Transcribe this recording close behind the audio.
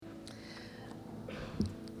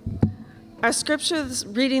Our scripture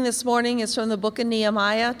reading this morning is from the book of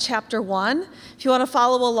Nehemiah, chapter 1. If you want to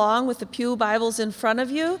follow along with the Pew Bibles in front of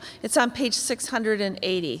you, it's on page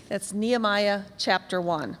 680. That's Nehemiah, chapter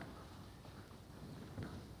 1.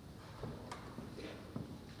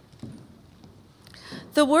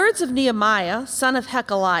 The words of Nehemiah, son of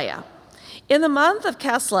Hekeliah. In the month of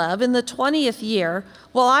Kislev, in the 20th year,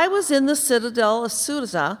 while I was in the citadel of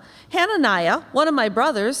Susa, Hananiah, one of my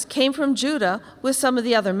brothers, came from Judah with some of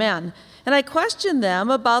the other men. And I questioned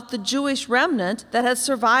them about the Jewish remnant that had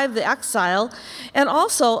survived the exile and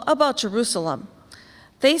also about Jerusalem.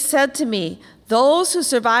 They said to me, "Those who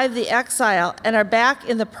survived the exile and are back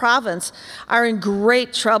in the province are in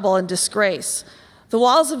great trouble and disgrace. The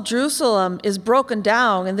walls of Jerusalem is broken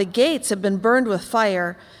down and the gates have been burned with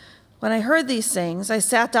fire." When I heard these things, I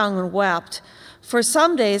sat down and wept. For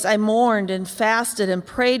some days I mourned and fasted and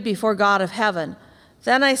prayed before God of heaven.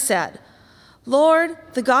 Then I said, "Lord,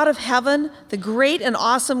 the God of heaven, the great and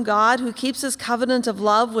awesome God who keeps his covenant of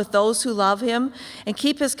love with those who love him and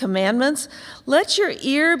keep his commandments, let your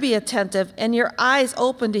ear be attentive and your eyes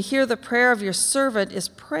open to hear the prayer of your servant is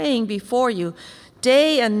praying before you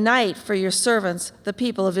day and night for your servants, the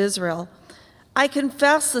people of Israel. I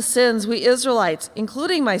confess the sins we Israelites,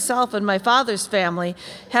 including myself and my father's family,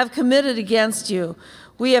 have committed against you.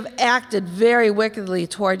 We have acted very wickedly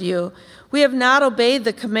toward you. We have not obeyed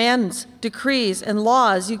the commands, decrees, and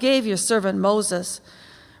laws you gave your servant Moses.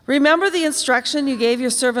 Remember the instruction you gave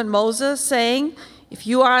your servant Moses, saying, 'If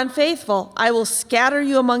you are unfaithful, I will scatter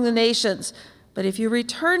you among the nations. But if you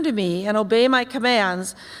return to me and obey my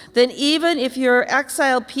commands, then even if your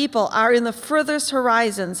exiled people are in the furthest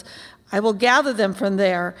horizons, I will gather them from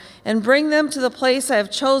there and bring them to the place I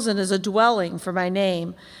have chosen as a dwelling for my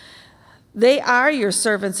name. They are your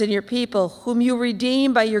servants and your people, whom you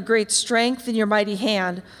redeem by your great strength and your mighty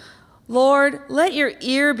hand. Lord, let your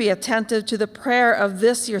ear be attentive to the prayer of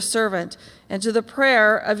this your servant and to the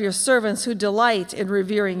prayer of your servants who delight in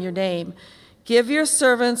revering your name. Give your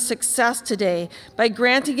servant success today by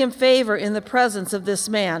granting him favor in the presence of this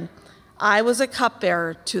man. I was a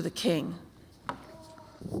cupbearer to the king."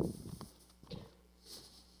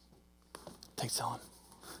 Thanks, Ellen.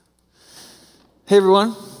 Hey,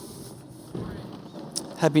 everyone.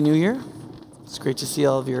 Happy New Year. It's great to see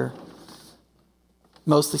all of your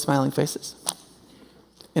mostly smiling faces,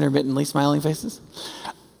 intermittently smiling faces.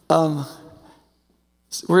 We're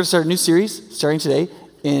going to start a new series starting today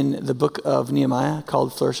in the book of Nehemiah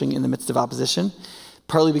called Flourishing in the Midst of Opposition,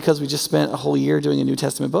 partly because we just spent a whole year doing a New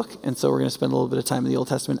Testament book, and so we're going to spend a little bit of time in the Old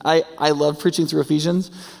Testament. I love preaching through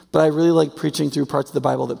Ephesians, but I really like preaching through parts of the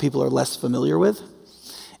Bible that people are less familiar with.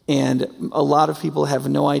 And a lot of people have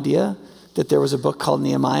no idea that there was a book called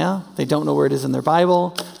Nehemiah. They don't know where it is in their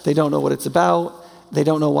Bible. They don't know what it's about. They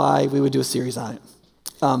don't know why we would do a series on it.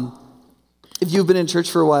 If you've been in church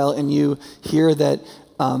for a while and you hear that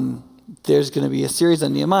there's going to be a series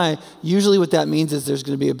on Nehemiah, usually what that means is there's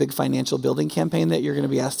going to be a big financial building campaign that you're going to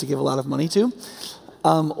be asked to give a lot of money to.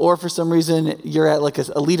 Or for some reason, you're at like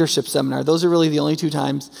a leadership seminar. Those are really the only two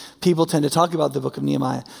times people tend to talk about the book of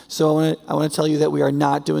Nehemiah. So I want to tell you that we are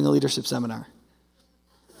not doing a leadership seminar.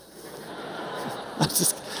 I'm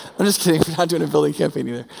just kidding. We're not doing a building campaign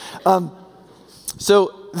either.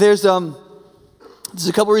 So there's a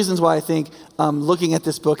couple reasons why I think looking at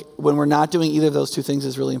this book when we're not doing either of those two things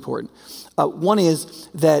is really important. One is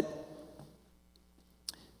that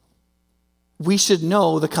we should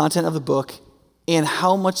know the content of the book and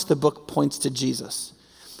how much the book points to Jesus.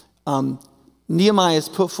 Nehemiah is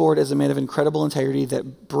put forward as a man of incredible integrity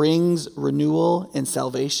that brings renewal and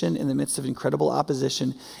salvation in the midst of incredible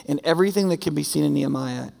opposition, and everything that can be seen in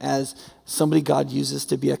Nehemiah as somebody God uses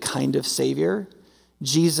to be a kind of savior,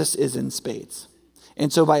 Jesus is in spades.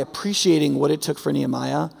 And so by appreciating what it took for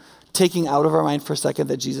Nehemiah, taking out of our mind for a second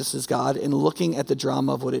that Jesus is God and looking at the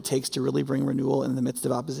drama of what it takes to really bring renewal in the midst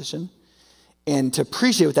of opposition, and to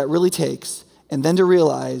appreciate what that really takes, and then to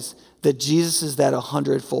realize that Jesus is that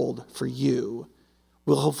 100-fold for you,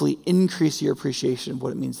 will hopefully increase your appreciation of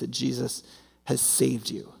what it means that Jesus has saved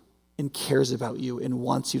you and cares about you and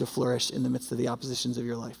wants you to flourish in the midst of the oppositions of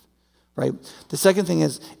your life, right? The second thing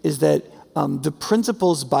is that the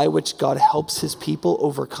principles by which God helps his people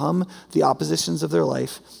overcome the oppositions of their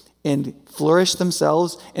life and flourish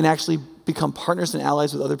themselves and actually become partners and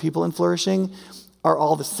allies with other people in flourishing are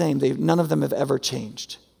all the same. None of them have ever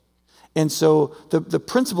changed. And so the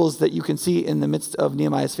principles that you can see in the midst of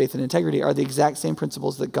Nehemiah's faith and integrity are the exact same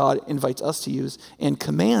principles that God invites us to use and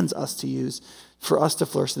commands us to use for us to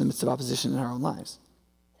flourish in the midst of opposition in our own lives.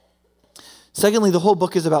 Secondly, the whole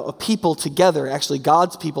book is about a people together, actually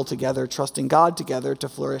God's people together, trusting God together to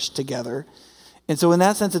flourish together. And so in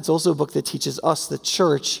that sense, it's also a book that teaches us, the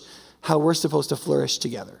church, how we're supposed to flourish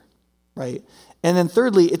together, right? And then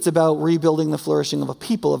thirdly, it's about rebuilding the flourishing of a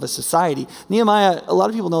people, of a society. Nehemiah, a lot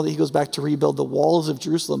of people know that he goes back to rebuild the walls of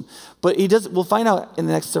Jerusalem, but we'll find out in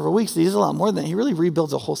the next several weeks that he does a lot more than that. He really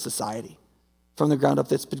rebuilds a whole society from the ground up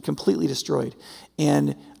that's been completely destroyed.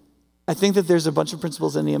 And I think that there's a bunch of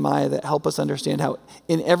principles in Nehemiah that help us understand how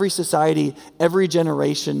in every society, every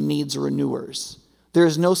generation needs renewers. There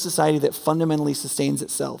is no society that fundamentally sustains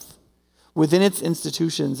itself. Within its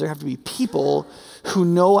institutions, there have to be people who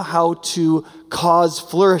know how to cause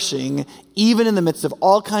flourishing, even in the midst of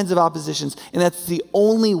all kinds of oppositions. And that's the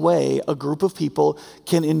only way a group of people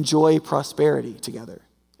can enjoy prosperity together.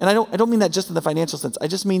 And I don't mean that just in the financial sense. I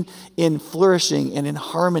just mean in flourishing and in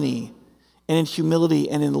harmony and in humility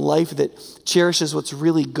and in life that cherishes what's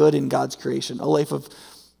really good in God's creation. A life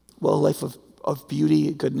of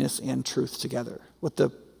beauty, goodness, and truth together. What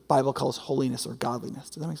the Bible calls holiness or godliness.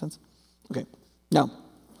 Does that make sense? Okay, now,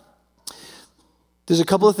 there's a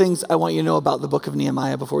couple of things I want you to know about the book of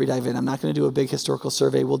Nehemiah before we dive in. I'm not going to do a big historical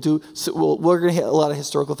survey. We're going to hit a lot of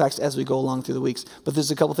historical facts as we go along through the weeks, but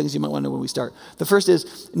there's a couple things you might want to know when we start. The first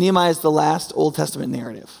is Nehemiah is the last Old Testament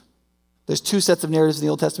narrative. There's two sets of narratives in the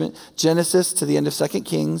Old Testament, Genesis to the end of 2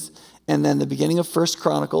 Kings, and then the beginning of 1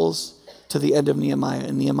 Chronicles to the end of Nehemiah.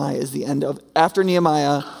 And Nehemiah is the end of, after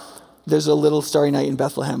Nehemiah, there's a little starry night in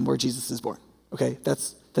Bethlehem where Jesus is born. Okay,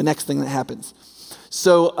 that's the next thing that happens.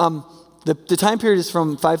 So the time period is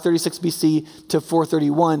from 536 BC to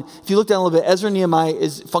 431. If you look down a little bit, Ezra and Nehemiah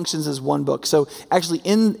functions as one book. So actually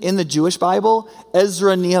in the Jewish Bible,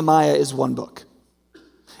 Ezra and Nehemiah is one book.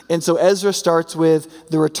 And so Ezra starts with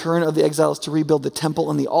the return of the exiles to rebuild the temple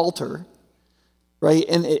and the altar, right?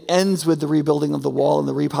 And it ends with the rebuilding of the wall and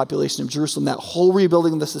the repopulation of Jerusalem. That whole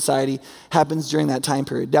rebuilding of the society happens during that time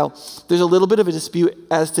period. Now, there's a little bit of a dispute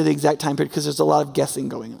as to the exact time period because there's a lot of guessing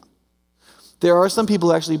going on. There are some people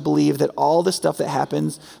who actually believe that all the stuff that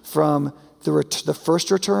happens from the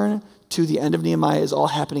first return to the end of Nehemiah is all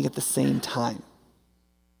happening at the same time.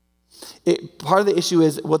 Part of the issue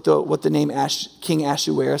is what the name King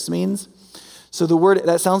Ahasuerus means. So the word,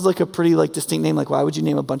 that sounds like a pretty distinct name. Why would you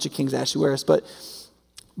name a bunch of kings Ahasuerus? But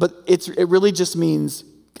it really just means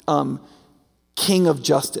king of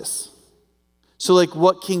justice. So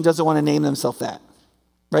what king doesn't want to name themselves that?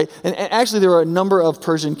 Right? And actually there are a number of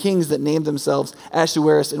Persian kings that named themselves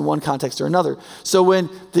Ahasuerus in one context or another. So when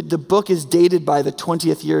the book is dated by the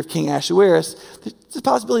 20th year of King Ahasuerus, there's a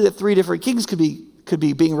possibility that 3 different kings could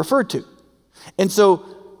be being referred to. And so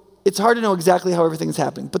it's hard to know exactly how everything's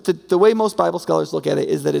happening. But the way most Bible scholars look at it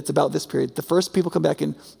is that it's about this period. The first people come back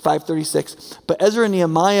in 536, but Ezra and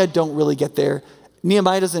Nehemiah don't really get there.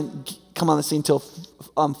 Nehemiah doesn't come on the scene until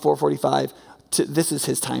 445. This is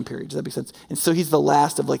his time period. Does that make sense? And so he's the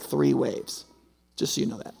last of 3 waves, just so you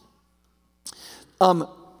know that.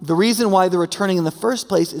 The reason why they're returning in the first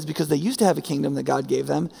place is because they used to have a kingdom that God gave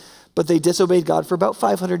them, but they disobeyed God for about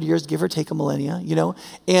 500 years, give or take a millennia,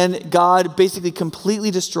 and God basically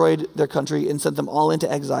completely destroyed their country and sent them all into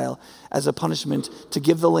exile as a punishment to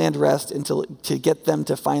give the land rest and to get them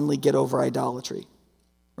to finally get over idolatry.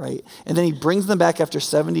 Right? And then he brings them back after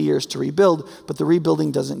 70 years to rebuild, but the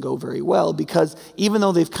rebuilding doesn't go very well because even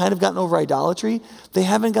though they've kind of gotten over idolatry, they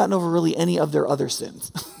haven't gotten over really any of their other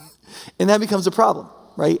sins. And that becomes a problem,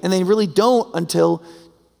 right? And they really don't until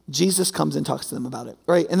Jesus comes and talks to them about it,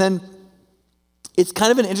 right? And then it's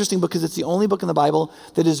kind of an interesting book because it's the only book in the Bible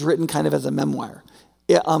that is written kind of as a memoir.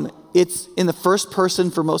 It's in the first person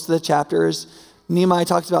for most of the chapters. Nehemiah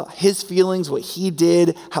talks about his feelings, what he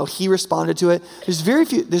did, how he responded to it.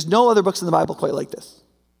 There's no other books in the Bible quite like this.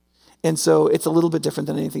 And so it's a little bit different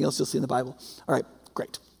than anything else you'll see in the Bible. All right,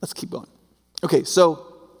 great. Let's keep going. Okay, so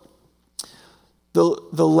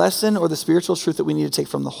the lesson or the spiritual truth that we need to take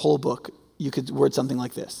from the whole book, you could word something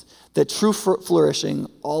like this: that true flourishing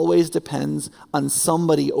always depends on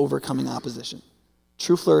somebody overcoming opposition.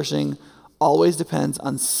 True flourishing always depends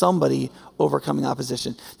on somebody overcoming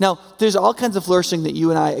opposition. Now, there's all kinds of flourishing that you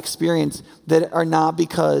and I experience that are not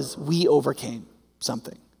because we overcame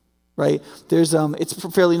something, right? It's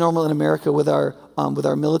fairly normal in America with our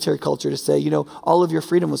military culture to say, all of your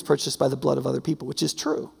freedom was purchased by the blood of other people, which is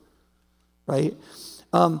true, right?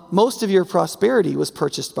 Most of your prosperity was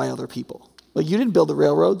purchased by other people. You didn't build the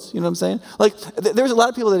railroads, you know what I'm saying? There's a lot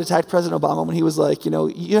of people that attacked President Obama when he was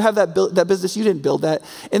you have that business, you didn't build that.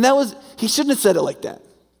 And he shouldn't have said it like that,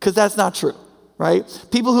 because that's not true, right?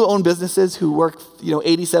 People who own businesses, who work,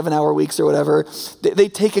 87-hour weeks or whatever, they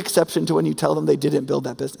take exception to when you tell them they didn't build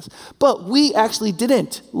that business. But we actually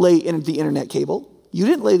didn't lay in the internet cable. You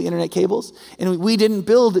didn't lay the internet cables, and we didn't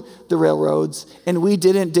build the railroads, and we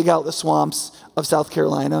didn't dig out the swamps of South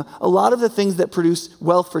Carolina. A lot of the things that produce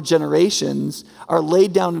wealth for generations are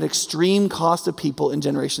laid down at extreme cost of people in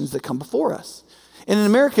generations that come before us. And in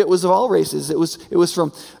America, it was of all races. It was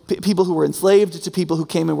from people who were enslaved to people who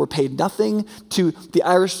came and were paid nothing, to the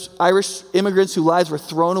Irish immigrants whose lives were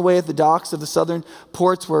thrown away at the docks of the southern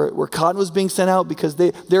ports where cotton was being sent out because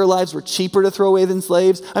their lives were cheaper to throw away than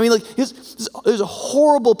slaves. I mean, there's a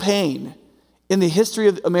horrible pain in the history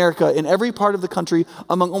of America, in every part of the country,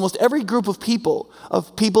 among almost every group of people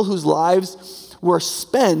whose lives were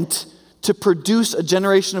spent to produce a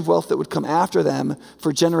generation of wealth that would come after them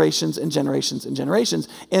for generations and generations and generations.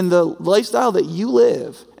 And the lifestyle that you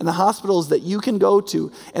live, and the hospitals that you can go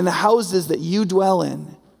to, and the houses that you dwell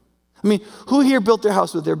in. I mean, who here built their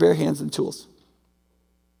house with their bare hands and tools?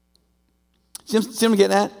 See what I'm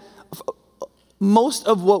getting at? Most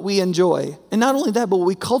of what we enjoy, and not only that, but what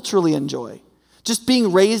we culturally enjoy, just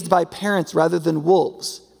being raised by parents rather than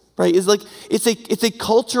wolves, right? It's a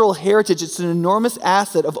cultural heritage. It's an enormous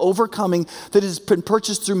asset of overcoming that has been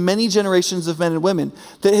purchased through many generations of men and women,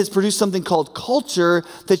 that has produced something called culture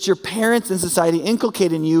that your parents and society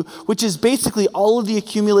inculcate in you, which is basically all of the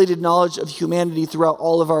accumulated knowledge of humanity throughout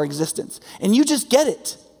all of our existence. And you just get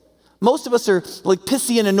it. Most of us are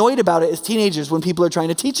pissy and annoyed about it as teenagers when people are trying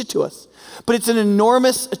to teach it to us. But it's an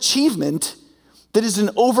enormous achievement that is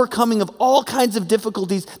an overcoming of all kinds of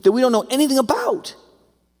difficulties that we don't know anything about.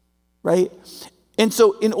 Right? And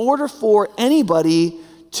so in order for anybody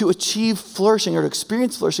to achieve flourishing or to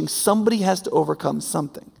experience flourishing, somebody has to overcome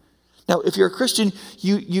something. Now, if you're a Christian,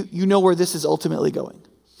 you know where this is ultimately going.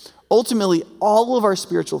 Ultimately, all of our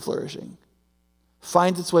spiritual flourishing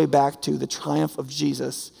finds its way back to the triumph of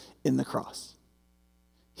Jesus in the cross.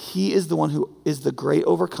 He is the one who is the great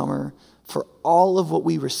overcomer for all of what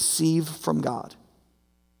we receive from God.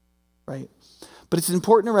 Right? But it's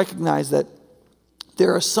important to recognize that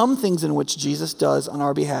there are some things in which Jesus does on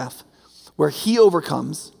our behalf where he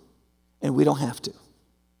overcomes and we don't have to.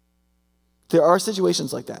 There are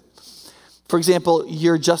situations like that. For example,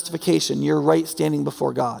 your justification, your right standing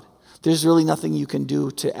before God. There's really nothing you can do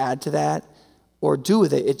to add to that or do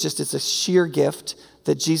with it. It's a sheer gift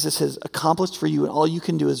that Jesus has accomplished for you, and all you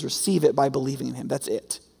can do is receive it by believing in him. That's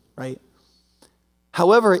it, right?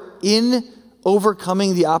 However, in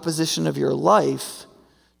overcoming the opposition of your life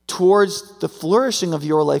towards the flourishing of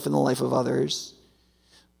your life and the life of others,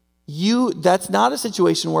 that's not a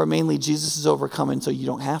situation where mainly Jesus is overcoming so you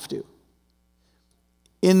don't have to.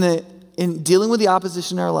 In dealing with the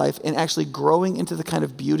opposition in our life and actually growing into the kind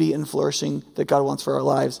of beauty and flourishing that God wants for our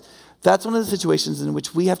lives, that's one of the situations in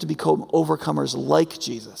which we have to become overcomers like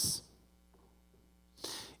Jesus.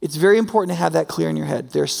 It's very important to have that clear in your head.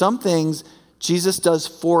 There are some things Jesus does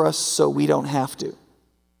for us so we don't have to.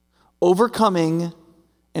 Overcoming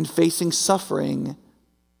and facing suffering,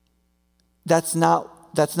 that's not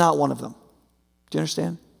one of them. Do you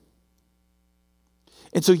understand?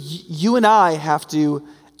 And so you and I have to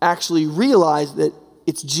actually realize that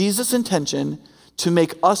it's Jesus' intention to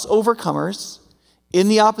make us overcomers in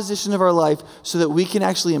the opposition of our life so that we can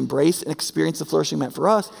actually embrace and experience the flourishing meant for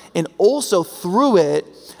us. And also through it,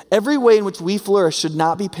 every way in which we flourish should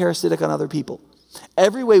not be parasitic on other people.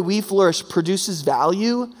 Every way we flourish produces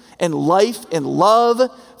value and life and love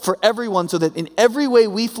for everyone, so that in every way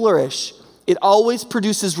we flourish, it always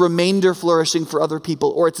produces remainder flourishing for other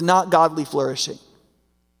people, or it's not godly flourishing.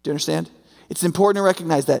 Do you understand? It's important to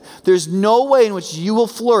recognize that. There's no way in which you will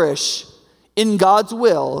flourish in God's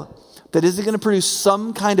will that isn't going to produce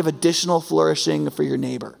some kind of additional flourishing for your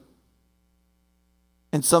neighbor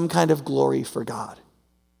and some kind of glory for God.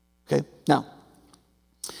 Okay? Now,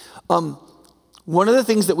 one of the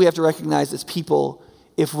things that we have to recognize as people,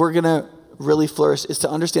 if we're going to really flourish, is to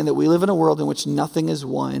understand that we live in a world in which nothing is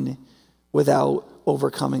won without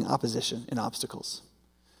overcoming opposition and obstacles.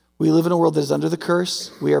 We live in a world that is under the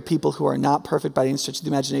curse. We are people who are not perfect by any stretch of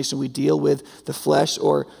the imagination. We deal with the flesh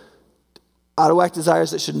or out-of-whack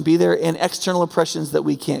desires that shouldn't be there and external oppressions that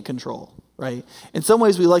we can't control, right? In some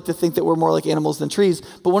ways, we like to think that we're more like animals than trees,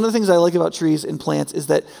 but one of the things I like about trees and plants is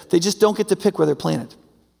that they just don't get to pick where they're planted.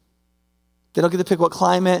 They don't get to pick what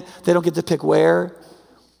climate. They don't get to pick where.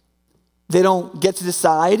 They don't get to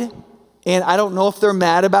decide, and I don't know if they're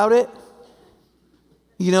mad about it,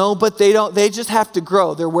 but they just have to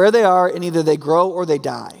grow. They're where they are, and either they grow or they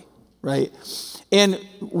die, right? And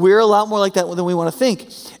we're a lot more like that than we want to think.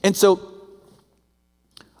 And so,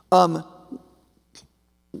 one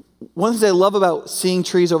of the things I love about seeing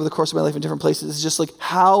trees over the course of my life in different places is just like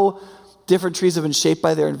how different trees have been shaped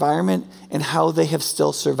by their environment and how they have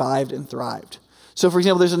still survived and thrived. So, for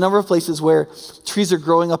example, there's a number of places where trees are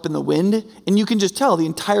growing up in the wind, and you can just tell the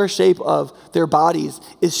entire shape of their bodies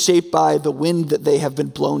is shaped by the wind that they have been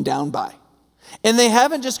blown down by. And they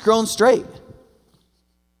haven't just grown straight.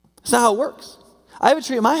 That's not how it works. I have a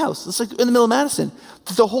tree at my house. It's like in the middle of Madison.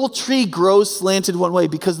 The whole tree grows slanted one way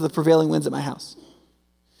because of the prevailing winds at my house.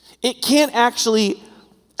 It can't actually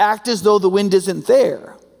act as though the wind isn't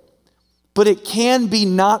there, but it can be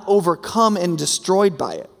not overcome and destroyed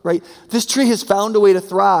by it, right? This tree has found a way to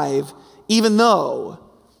thrive even though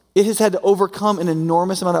it has had to overcome an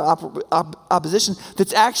enormous amount of opposition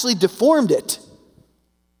that's actually deformed it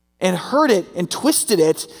and hurt it and twisted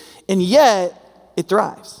it, and yet it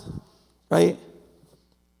thrives, right?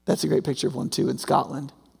 That's a great picture of one too in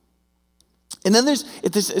Scotland. And then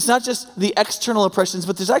it's not just the external oppressions,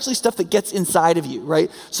 but there's actually stuff that gets inside of you,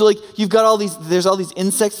 right? So like you've got there's all these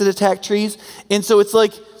insects that attack trees. And so it's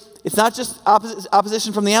like, it's not just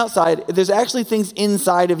opposition from the outside. There's actually things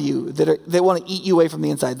inside of you that want to eat you away from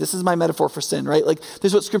the inside. This is my metaphor for sin, right? Like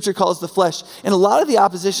there's what Scripture calls the flesh. And a lot of the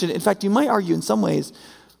opposition, in fact, you might argue in some ways,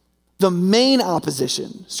 the main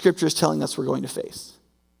opposition Scripture is telling us we're going to face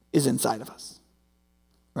is inside of us,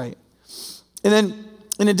 right? And then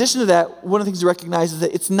in addition to that, one of the things to recognize is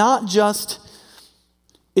that it's not just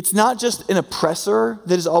an oppressor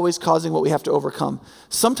that is always causing what we have to overcome.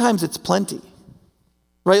 Sometimes it's plenty,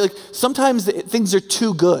 right? Like sometimes things are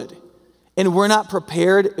too good and we're not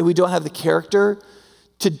prepared and we don't have the character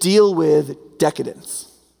to deal with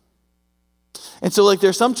decadence. And so like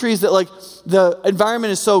there's some trees that like the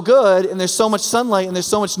environment is so good and there's so much sunlight and there's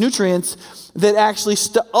so much nutrients that actually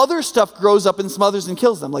other stuff grows up and smothers and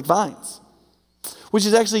kills them, like vines. Which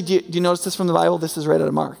is actually, do you notice this from the Bible? This is right out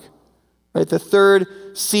of Mark. Right? The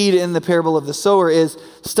third seed in the parable of the sower is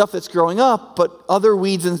stuff that's growing up, but other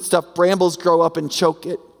weeds and stuff, brambles grow up and choke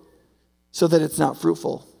it so that it's not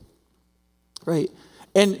fruitful. Right?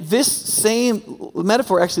 And this same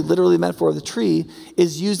metaphor, actually literally the metaphor of the tree,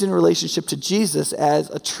 is used in relationship to Jesus as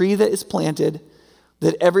a tree that is planted,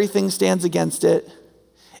 that everything stands against it,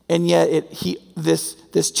 and yet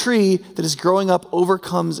this tree that is growing up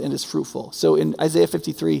overcomes and is fruitful. So in Isaiah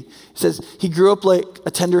 53, it says, he grew up like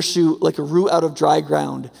a tender shoot, like a root out of dry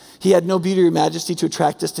ground. He had no beauty or majesty to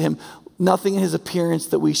attract us to him, nothing in his appearance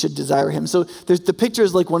that we should desire him. So the picture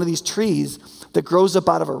is like one of these trees that grows up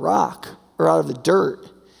out of a rock or out of the dirt.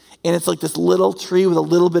 And it's like this little tree with a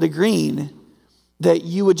little bit of green that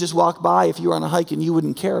you would just walk by if you were on a hike and you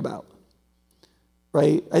wouldn't care about.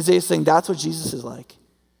 Right? Isaiah's saying that's what Jesus is like.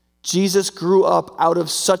 Jesus grew up out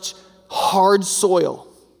of such hard soil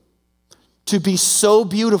to be so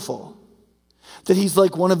beautiful that he's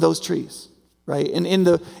like one of those trees, right? And in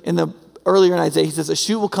the earlier in Isaiah, he says, a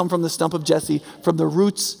shoot will come from the stump of Jesse, from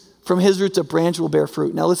his roots a branch will bear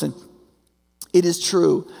fruit. Now listen, it is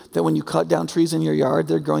true that when you cut down trees in your yard,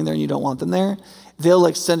 they're growing there and you don't want them there. They'll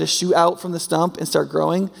like send a shoot out from the stump and start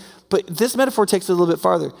growing. But this metaphor takes it a little bit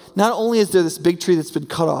farther. Not only is there this big tree that's been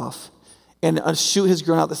cut off, and a shoot has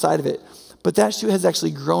grown out the side of it, but that shoot has actually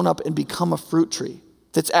grown up and become a fruit tree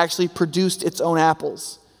that's actually produced its own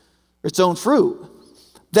apples, or its own fruit.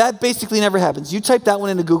 That basically never happens. You type that one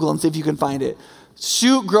into Google and see if you can find it.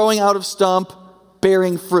 Shoot growing out of stump,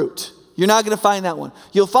 bearing fruit. You're not going to find that one.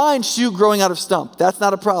 You'll find shoot growing out of stump. That's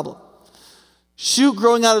not a problem. Shoot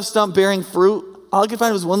growing out of stump, bearing fruit. All I could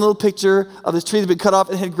find was one little picture of this tree that had been cut off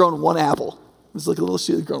and had grown one apple. It was like a little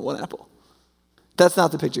shoot that had grown one apple. That's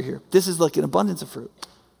not the picture here. This is like an abundance of fruit,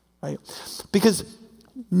 right? Because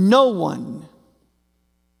no one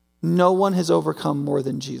has overcome more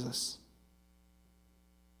than Jesus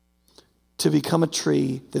to become a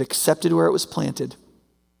tree that accepted where it was planted,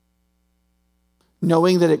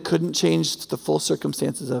 knowing that it couldn't change the full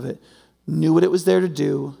circumstances of it, knew what it was there to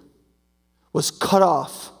do, was cut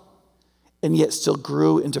off, and yet still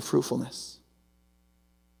grew into fruitfulness.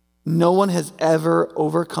 No one has ever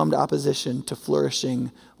overcome opposition to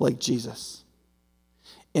flourishing like Jesus.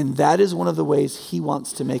 And that is one of the ways he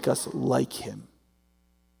wants to make us like him.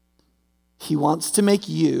 He wants to make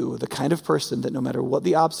you the kind of person that no matter what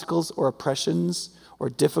the obstacles or oppressions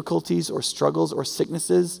or difficulties or struggles or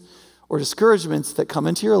sicknesses or discouragements that come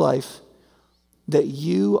into your life, that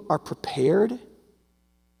you are prepared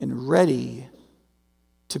and ready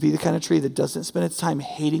to be the kind of tree that doesn't spend its time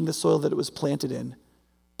hating the soil that it was planted in,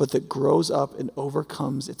 but that grows up and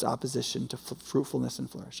overcomes its opposition to fruitfulness and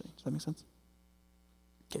flourishing. Does that make sense?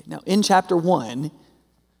 Okay, now in chapter 1,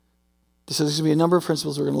 so there's going to be a number of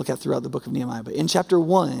principles we're going to look at throughout the book of Nehemiah, but in chapter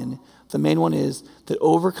 1, the main one is that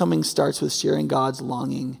overcoming starts with sharing God's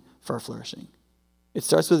longing for our flourishing. It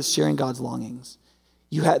starts with sharing God's longings.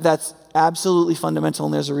 That's absolutely fundamental,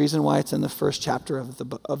 and there's a reason why it's in the first chapter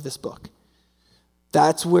of this book.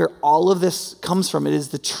 That's where all of this comes from. It is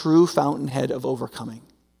the true fountainhead of overcoming,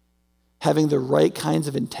 having the right kinds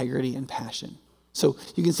of integrity and passion. So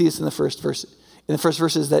you can see this in the first verse. In the first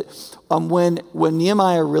verse is that when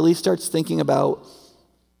Nehemiah really starts thinking about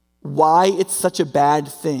why it's such a bad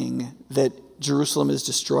thing that Jerusalem is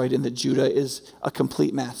destroyed and that Judah is a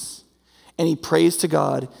complete mess, and he prays to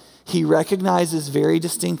God, he recognizes very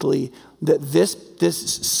distinctly that this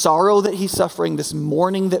sorrow that he's suffering, this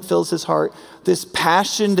mourning that fills his heart, this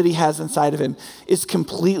passion that he has inside of him is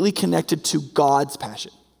completely connected to God's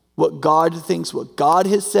passion. What God thinks, what God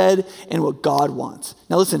has said, and what God wants.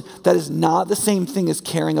 Now listen, that is not the same thing as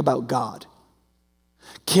caring about God.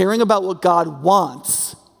 Caring about what God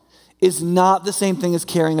wants is not the same thing as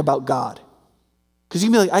caring about God. Because you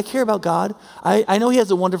can be like, I care about God. I know he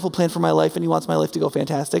has a wonderful plan for my life and he wants my life to go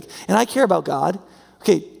fantastic. And I care about God.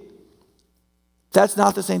 Okay, that's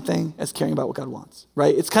not the same thing as caring about what God wants,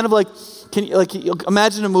 right? It's kind of like,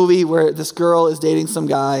 imagine a movie where this girl is dating some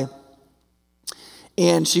guy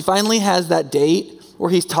and she finally has that date where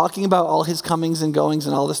he's talking about all his comings and goings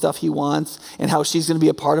and all the stuff he wants and how she's going to be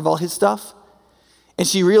a part of all his stuff. And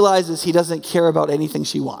she realizes he doesn't care about anything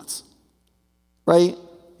she wants, right?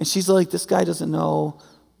 And she's like, this guy doesn't know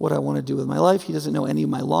what I want to do with my life. He doesn't know any of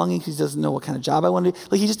my longings. He doesn't know what kind of job I want to do.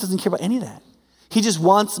 Like, he just doesn't care about any of that. He just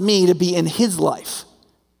wants me to be in his life.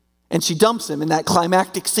 And she dumps him in that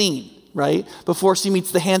climactic scene, right? Before she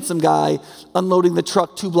meets the handsome guy unloading the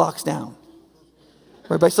truck 2 blocks down,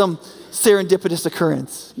 right? By some serendipitous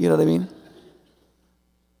occurrence. You know what I mean?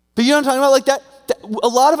 But you know what I'm talking about? Like that a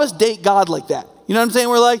lot of us date God like that. You know what I'm saying?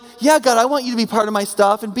 We're like, yeah, God, I want you to be part of my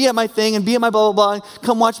stuff and be at my thing and be at my blah, blah, blah, and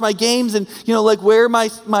come watch my games and, you know, like wear my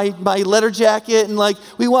letter jacket. And like,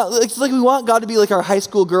 it's like we want God to be like our high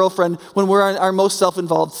school girlfriend when we're on our most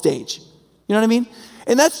self-involved stage. You know what I mean?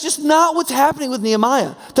 And that's just not what's happening with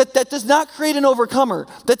Nehemiah. That does not create an overcomer.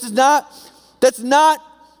 That's not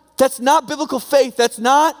biblical faith. That's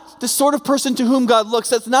not the sort of person to whom God looks.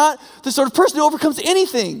 That's not the sort of person who overcomes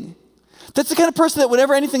anything. That's the kind of person that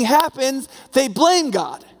whenever anything happens, they blame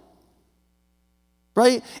God,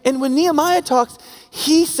 right? And when Nehemiah talks,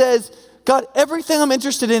 he says, God, everything I'm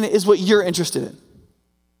interested in is what you're interested in.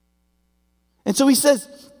 And so he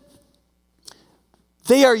says,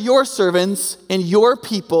 they are your servants and your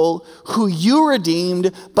people who you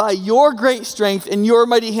redeemed by your great strength and your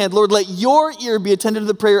mighty hand. Lord, let your ear be attentive to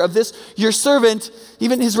the prayer of this, your servant.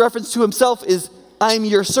 Even his reference to himself is, I'm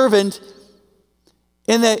your servant.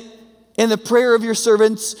 And the prayer of your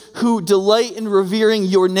servants who delight in revering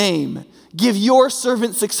your name. Give your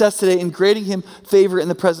servant success today in granting him favor in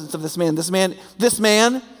the presence of this man. This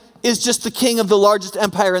man is just the king of the largest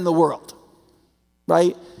empire in the world,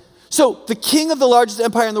 right? So the king of the largest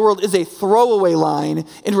empire in the world is a throwaway line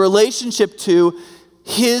in relationship to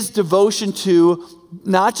his devotion to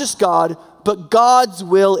not just God, but God's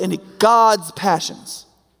will and God's passions.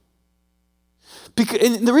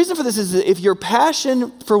 And the reason for this is that if your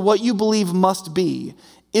passion for what you believe must be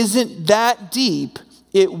isn't that deep,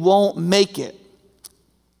 it won't make it.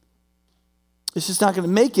 It's just not going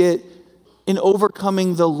to make it in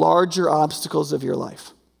overcoming the larger obstacles of your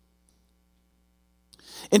life.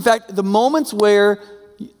 In fact, the moments where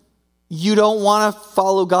you don't want to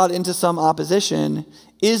follow God into some opposition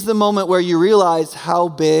is the moment where you realize how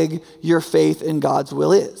big your faith in God's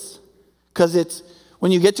will is. Because it's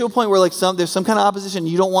when you get to a point where like there's some kind of opposition,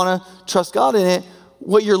 you don't want to trust God in it,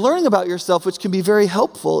 what you're learning about yourself, which can be very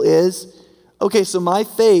helpful, is, okay, so my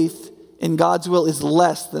faith in God's will is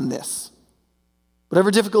less than this. Whatever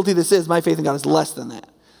difficulty this is, my faith in God is less than that.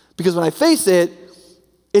 Because when I face it,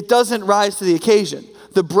 it doesn't rise to the occasion.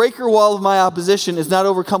 The breaker wall of my opposition is not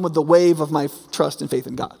overcome with the wave of my trust and faith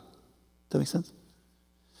in God. Does that make sense?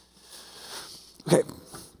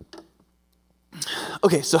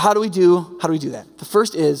 Okay, so how do we do that? The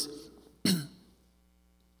first is you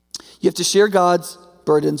have to share God's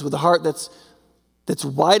burdens with a heart that's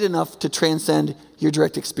wide enough to transcend your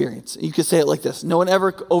direct experience. You could say it like this: no one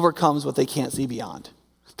ever overcomes what they can't see beyond.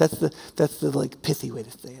 That's the like pithy way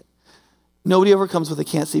to say it. Nobody overcomes what they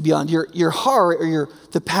can't see beyond. Your heart or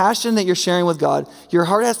the passion that you're sharing with God, your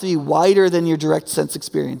heart has to be wider than your direct sense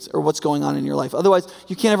experience or what's going on in your life. Otherwise,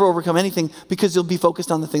 you can't ever overcome anything because you'll be focused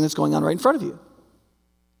on the thing that's going on right in front of you.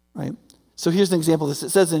 Right? So here's an example of this. It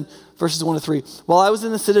says in verses 1-3, while I was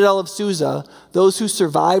in the citadel of Susa, those who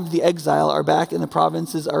survived the exile are back in the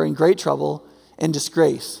provinces are in great trouble and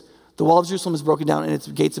disgrace. The wall of Jerusalem is broken down and its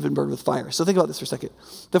gates have been burned with fire. So think about this for a second.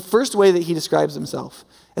 The first way that he describes himself,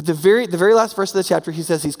 at the very last verse of the chapter, he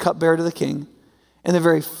says he's cupbearer to the king. And the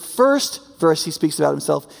very first verse he speaks about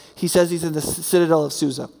himself. He says he's in the citadel of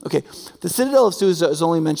Susa. Okay, the citadel of Susa is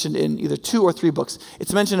only mentioned in either 2 or 3 books.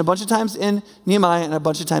 It's mentioned a bunch of times in Nehemiah and a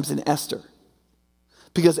bunch of times in Esther.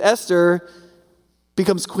 Because Esther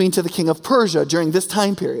becomes queen to the king of Persia during this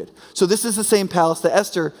time period. So this is the same palace that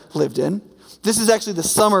Esther lived in. This is actually the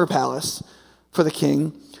summer palace for the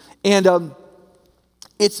king. And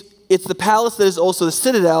it's the palace that is also the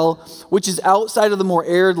citadel, which is outside of the more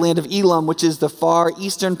arid land of Elam, which is the far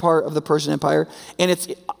eastern part of the Persian Empire. And it's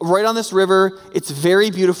right on this river. It's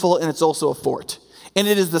very beautiful, and it's also a fort. And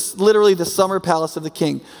it is literally the summer palace of the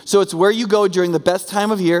king. So it's where you go during the best time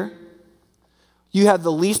of year. You have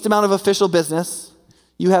the least amount of official business.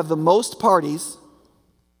 You have the most parties,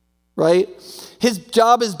 right? His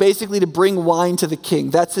job is basically to bring wine to the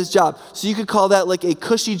king. That's his job. So you could call that like a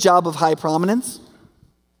cushy job of high prominence.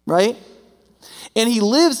 Right? And he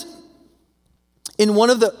lives in one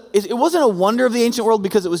of it wasn't a wonder of the ancient world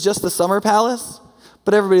because it was just the summer palace,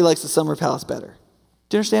 but everybody likes the summer palace better.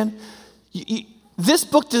 Do you understand? This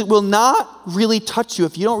book will not really touch you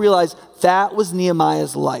if you don't realize that was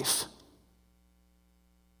Nehemiah's life.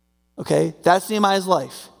 Okay? That's Nehemiah's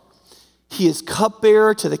life. He is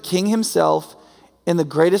cupbearer to the king himself in the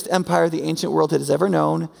greatest empire the ancient world has ever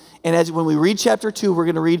known. And when we read chapter 2, we're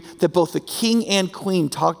going to read that both the king and queen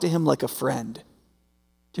talk to him like a friend. Do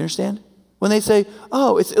you understand? When they say,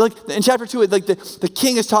 oh, it's like in chapter 2, like the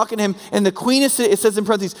king is talking to him and the queen is sitting, it says in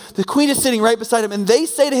parentheses, the queen is sitting right beside him and they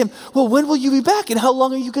say to him, well, when will you be back and how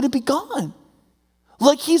long are you going to be gone?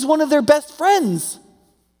 Like he's one of their best friends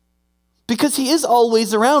because he is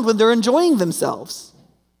always around when they're enjoying themselves,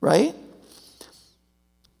 right?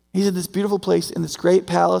 He's in this beautiful place, in this great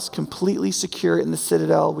palace, completely secure in the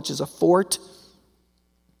citadel, which is a fort,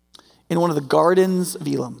 in one of the gardens of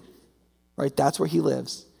Elam. Right? That's where he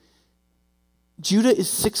lives. Judah is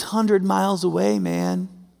 600 miles away, man.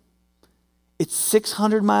 It's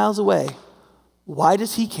 600 miles away. Why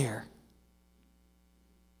does he care?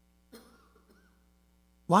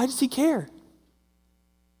 Why does he care?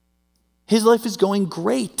 His life is going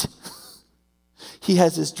great. He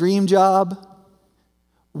has his dream job.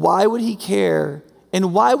 Why would he care?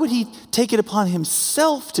 And why would he take it upon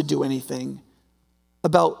himself to do anything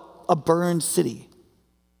about a burned city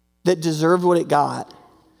that deserved what it got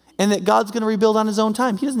and that God's going to rebuild on his own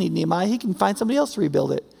time? He doesn't need Nehemiah. He can find somebody else to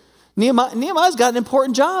rebuild it. Nehemiah's got an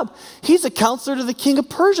important job. He's a counselor to the king of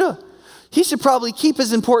Persia. He should probably keep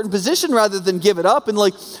his important position rather than give it up and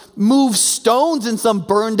like move stones in some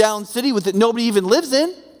burned down city with it nobody even lives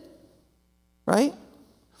in. Right?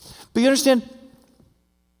 But you understand,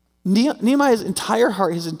 Nehemiah's entire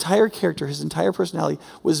heart, his entire character, his entire personality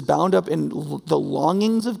was bound up in the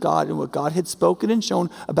longings of God and what God had spoken and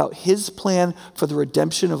shown about his plan for the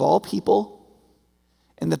redemption of all people,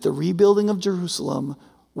 and that the rebuilding of Jerusalem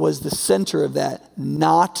was the center of that,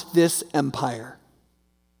 not this empire.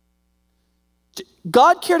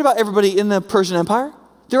 God cared about everybody in the Persian Empire.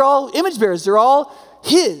 They're all image bearers. They're all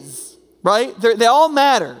his, right? They all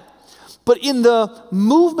matter. But in the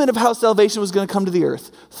movement of how salvation was going to come to the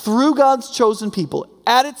earth, through God's chosen people,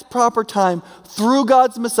 at its proper time, through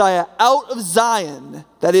God's Messiah, out of Zion,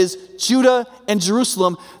 that is Judah and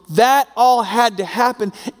Jerusalem, that all had to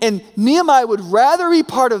happen. And Nehemiah would rather be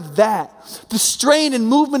part of that, the strain and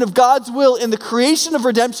movement of God's will in the creation of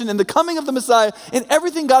redemption and the coming of the Messiah and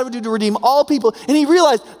everything God would do to redeem all people. And he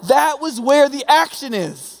realized that was where the action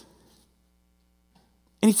is.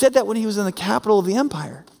 And he said that when he was in the capital of the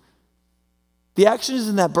empire. The action is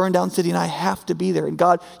in that burned down city, and I have to be there. And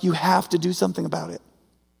God, you have to do something about it.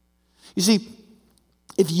 You see,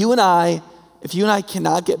 if you and I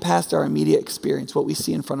cannot get past our immediate experience, what we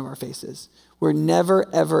see in front of our faces, we're never,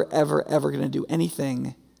 ever, ever, ever going to do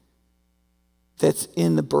anything that's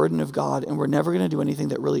in the burden of God, and we're never going to do anything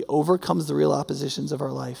that really overcomes the real oppositions of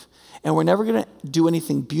our life. And we're never going to do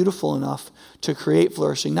anything beautiful enough to create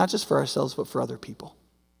flourishing, not just for ourselves, but for other people.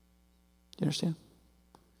 Do you understand?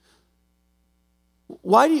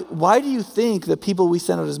 Why do you think the people we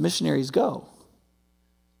send out as missionaries go?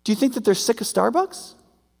 Do you think that they're sick of Starbucks?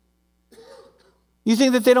 You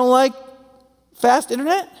think that they don't like fast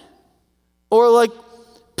internet? Or like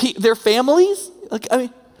their families? Like, I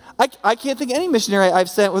mean, I can't think of any missionary I've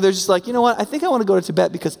sent where they're just like, you know what, I think I want to go to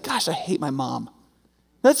Tibet because, gosh, I hate my mom.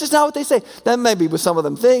 That's just not what they say. That might be what some of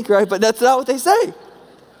them think, right? But that's not what they say.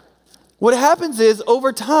 What happens is,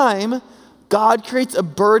 over time, God creates a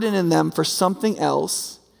burden in them for something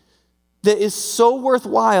else, that is so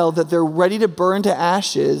worthwhile that they're ready to burn to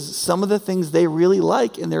ashes some of the things they really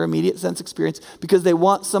like in their immediate sense experience because they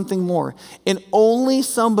want something more. And only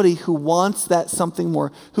somebody who wants that something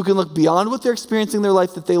more, who can look beyond what they're experiencing in their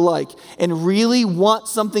life that they like and really want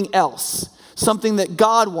something else, something that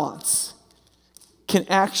God wants, can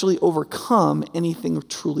actually overcome anything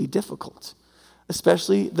truly difficult,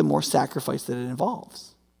 especially the more sacrifice that it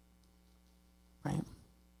involves. Right?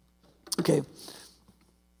 Okay.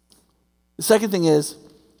 The second thing is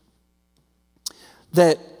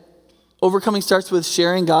that overcoming starts with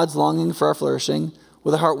sharing God's longing for our flourishing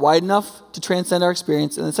with a heart wide enough to transcend our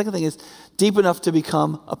experience. And the second thing is deep enough to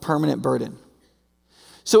become a permanent burden.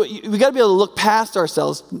 So we got to be able to look past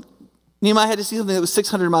ourselves. Nehemiah had to see something that was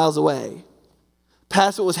 600 miles away,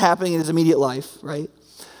 past what was happening in his immediate life, right?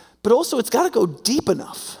 But also it's got to go deep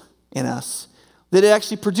enough in us that it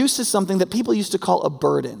actually produces something that people used to call a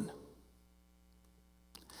burden.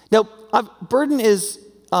 Now, a burden is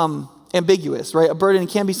ambiguous, right? A burden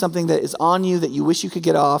can be something that is on you that you wish you could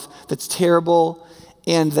get off, that's terrible,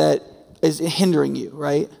 and that is hindering you,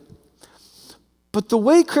 right? But the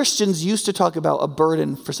way Christians used to talk about a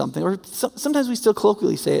burden for something, or sometimes we still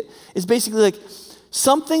colloquially say it, is basically like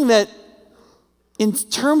something that in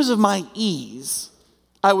terms of my ease,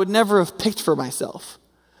 I would never have picked for myself.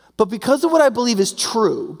 But because of what I believe is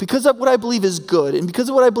true, because of what I believe is good, and because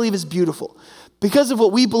of what I believe is beautiful, because of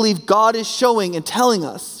what we believe God is showing and telling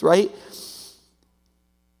us, right?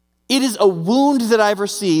 It is a wound that I've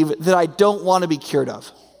received that I don't want to be cured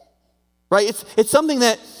of, right? It's something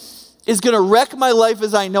that is going to wreck my life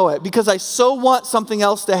as I know it because I so want something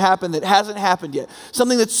else to happen that hasn't happened yet.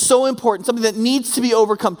 Something that's so important, something that needs to be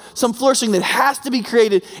overcome, some flourishing that has to be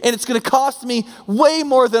created, and it's going to cost me way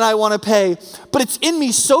more than I want to pay. But it's in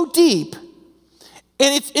me so deep,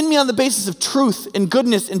 and it's in me on the basis of truth and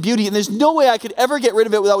goodness and beauty, and there's no way I could ever get rid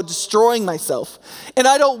of it without destroying myself. And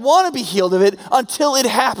I don't want to be healed of it until it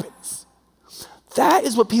happens. That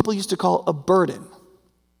is what people used to call a burden.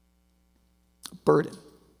 A burden.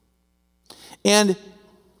 And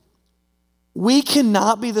we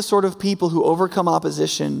cannot be the sort of people who overcome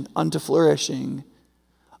opposition unto flourishing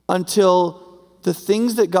until the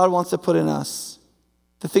things that God wants to put in us,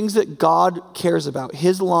 the things that God cares about,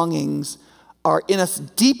 his longings, are in us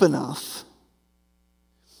deep enough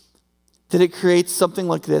that it creates something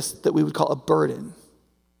like this that we would call a burden.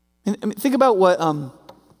 And I mean, think about what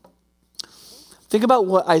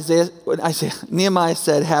Nehemiah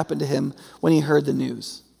said happened to him when he heard the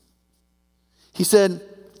news. He said,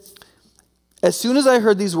 as soon as I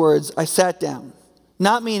heard these words, I sat down.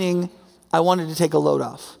 Not meaning I wanted to take a load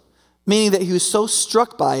off. Meaning that he was so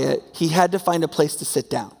struck by it, he had to find a place to sit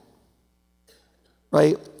down.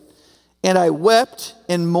 Right? And I wept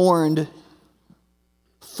and mourned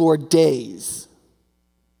for days.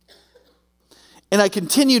 And I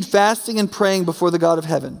continued fasting and praying before the God of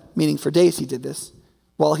heaven. Meaning for days he did this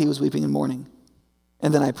while he was weeping and mourning.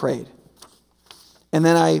 And then I prayed. And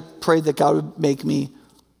then I prayed that God would make me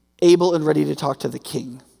able and ready to talk to the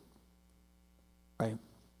king. Right?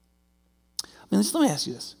 I mean, let me ask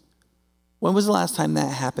you this. When was the last time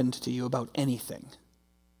that happened to you about anything?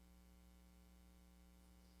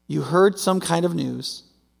 You heard some kind of news.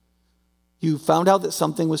 You found out that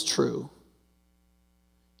something was true.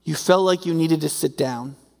 You felt like you needed to sit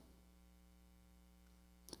down.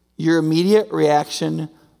 Your immediate reaction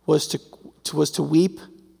was to weep.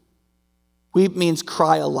 Weep means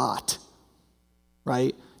cry a lot,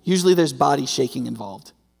 right? Usually there's body shaking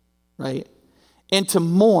involved, right? And to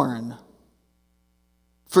mourn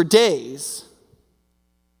for days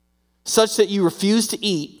such that you refuse to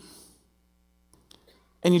eat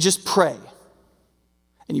and you just pray.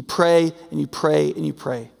 And you pray and you pray and you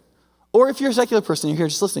pray. Or if you're a secular person, you're here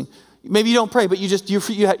just listening. Maybe you don't pray, but you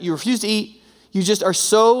refuse to eat. You just are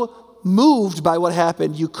so moved by what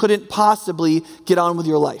happened, you couldn't possibly get on with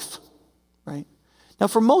your life. Right? Now,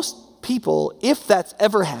 for most people, if that's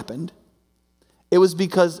ever happened, it was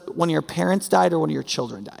because one of your parents died or one of your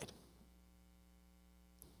children died.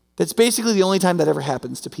 That's basically the only time that ever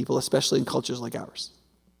happens to people, especially in cultures like ours.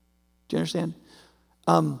 Do you understand?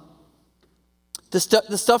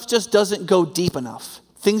 The stuff just doesn't go deep enough.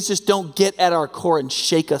 Things just don't get at our core and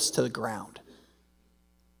shake us to the ground.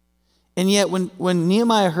 And yet, when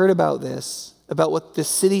Nehemiah heard about this, about what the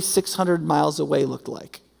city 600 miles away looked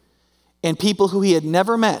like, and people who he had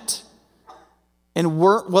never met and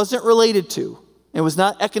wasn't related to and was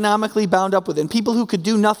not economically bound up with, and people who could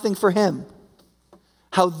do nothing for him,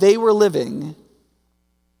 how they were living,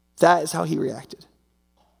 that is how he reacted.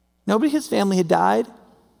 Nobody in his family had died.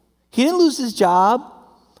 He didn't lose his job.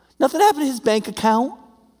 Nothing happened to his bank account.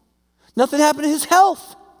 Nothing happened to his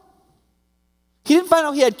health. He didn't find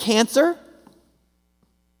out he had cancer.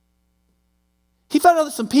 He found out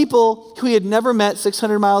that some people who he had never met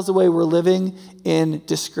 600 miles away were living in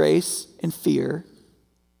disgrace and fear.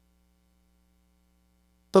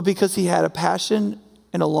 But because he had a passion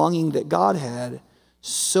and a longing that God had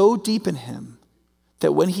so deep in him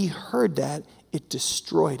that when he heard that, it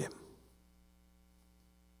destroyed him.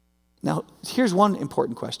 Now, here's one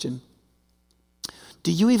important question.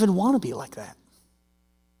 Do you even want to be like that?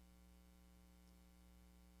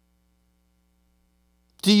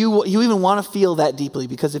 Do you even want to feel that deeply?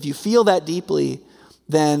 Because if you feel that deeply,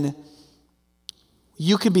 then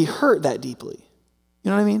you can be hurt that deeply.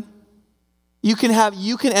 You know what I mean? You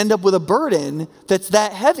can end up with a burden that's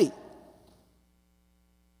that heavy.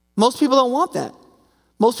 Most people don't want that.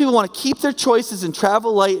 Most people want to keep their choices and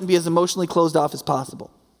travel light and be as emotionally closed off as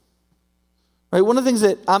possible. Right? One of the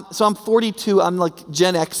things I'm 42, I'm like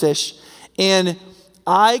Gen X-ish, and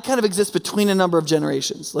I kind of exist between a number of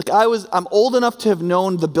generations. Like I'm old enough to have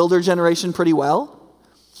known the builder generation pretty well.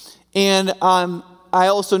 And I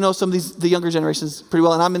also know some of the younger generations pretty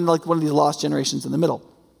well. And I'm in like one of these lost generations in the middle.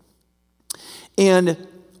 And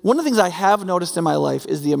one of the things I have noticed in my life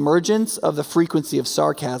is the emergence of the frequency of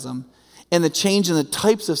sarcasm and the change in the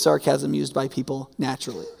types of sarcasm used by people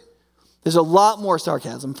naturally. There's a lot more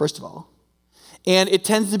sarcasm, first of all. And it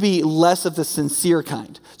tends to be less of the sincere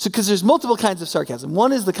kind. So, because there's multiple kinds of sarcasm.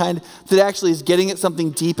 One is the kind that actually is getting at something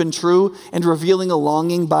deep and true and revealing a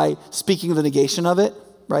longing by speaking the negation of it,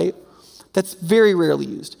 right? That's very rarely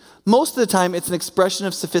used. Most of the time, it's an expression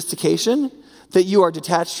of sophistication that you are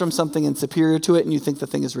detached from something and superior to it and you think the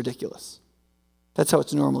thing is ridiculous. That's how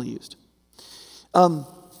it's normally used.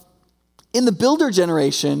 In the builder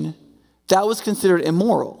generation, that was considered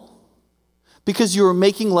immoral. Because you were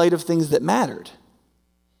making light of things that mattered.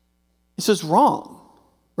 It's just wrong,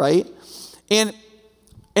 right? And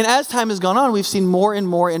as time has gone on, we've seen more and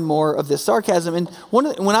more and more of this sarcasm. And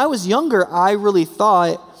when I was younger, I really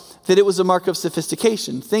thought that it was a mark of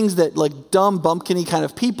sophistication. Things that like dumb, bumpkiny kind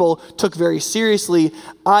of people took very seriously.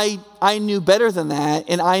 I knew better than that,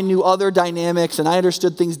 and I knew other dynamics, and I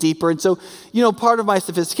understood things deeper. And so, part of my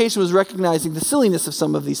sophistication was recognizing the silliness of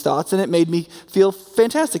some of these thoughts, and it made me feel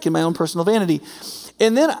fantastic in my own personal vanity.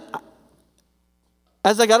 And then,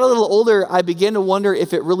 as I got a little older, I began to wonder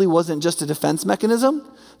if it really wasn't just a defense mechanism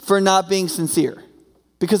for not being sincere,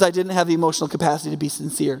 because I didn't have the emotional capacity to be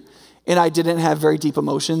sincere. And I didn't have very deep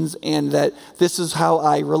emotions, and that this is how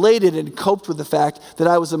I related and coped with the fact that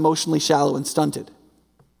I was emotionally shallow and stunted,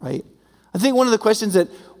 right? I think one of the questions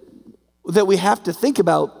that we have to think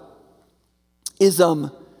about is, in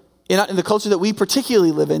the culture that we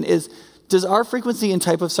particularly live in, is does our frequency and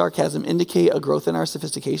type of sarcasm indicate a growth in our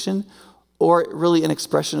sophistication, or really an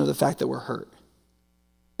expression of the fact that we're hurt?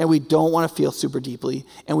 And we don't want to feel super deeply,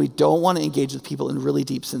 and we don't want to engage with people in really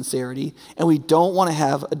deep sincerity, and we don't want to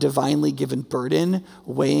have a divinely given burden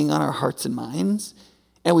weighing on our hearts and minds,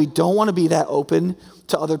 and we don't want to be that open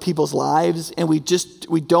to other people's lives, and we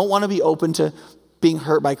don't want to be open to being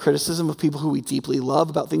hurt by criticism of people who we deeply love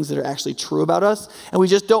about things that are actually true about us, and we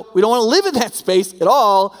don't want to live in that space at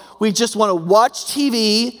all. We just want to watch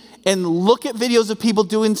TV and look at videos of people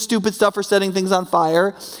doing stupid stuff or setting things on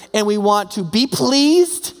fire, and we want to be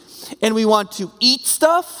pleased, and we want to eat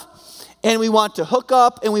stuff, and we want to hook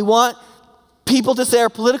up, and we want people to say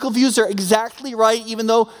our political views are exactly right, even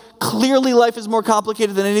though clearly life is more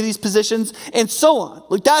complicated than any of these positions, and so on.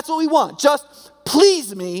 Like, that's what we want. Just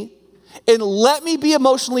please me, and let me be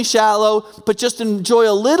emotionally shallow, but just enjoy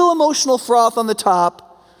a little emotional froth on the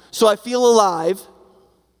top so I feel alive.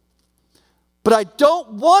 But I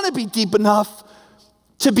don't want to be deep enough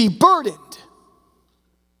to be burdened,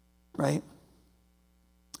 right?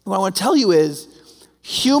 What I want to tell you is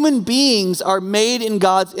human beings are made in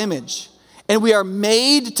God's image, and we are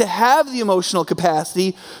made to have the emotional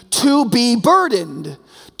capacity to be burdened,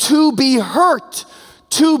 to be hurt,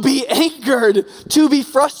 to be angered, to be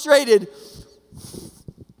frustrated.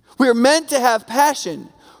 We are meant to have passion.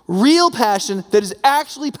 Real passion that is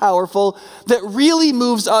actually powerful, that really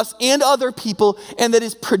moves us and other people, and that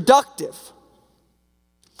is productive.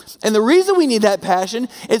 And the reason we need that passion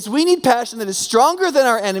is we need passion that is stronger than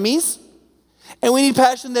our enemies, and we need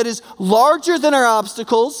passion that is larger than our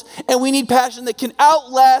obstacles, and we need passion that can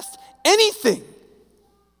outlast anything.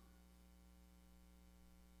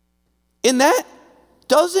 And that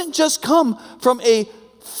doesn't just come from a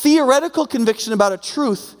theoretical conviction about a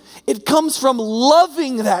truth. It comes from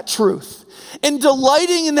loving that truth and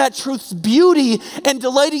delighting in that truth's beauty and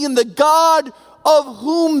delighting in the God of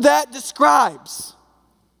whom that describes.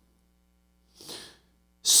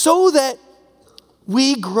 So that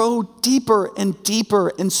we grow deeper and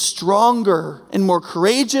deeper and stronger and more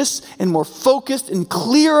courageous and more focused and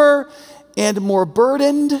clearer and more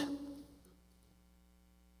burdened,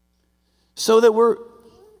 so that we're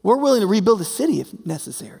willing to rebuild a city if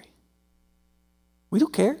necessary. We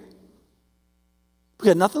don't care. We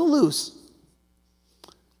got nothing to lose.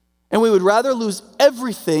 And we would rather lose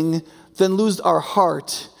everything than lose our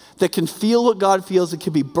heart that can feel what God feels and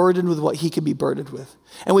can be burdened with what he can be burdened with.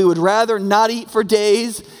 And we would rather not eat for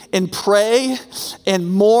days and pray and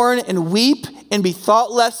mourn and weep and be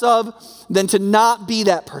thought less of than to not be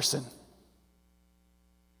that person.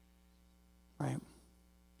 Right?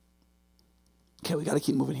 Okay, we got to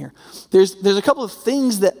keep moving here. There's a couple of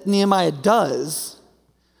things that Nehemiah does,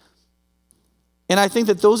 and I think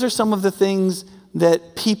that those are some of the things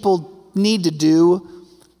that people need to do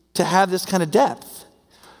to have this kind of depth.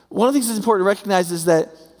 One of the things that's important to recognize is that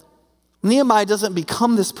Nehemiah doesn't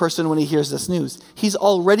become this person when he hears this news. He's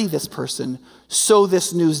already this person, so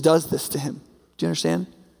this news does this to him. Do you understand?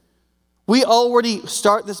 We already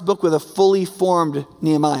start this book with a fully formed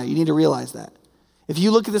Nehemiah. You need to realize that. If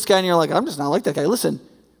you look at this guy and you're like, I'm just not like that guy, listen,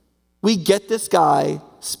 we get this guy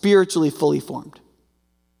spiritually fully formed.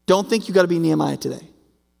 Don't think you got to be Nehemiah today.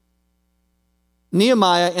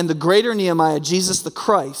 Nehemiah and the greater Nehemiah, Jesus the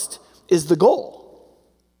Christ, is the goal,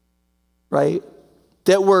 right?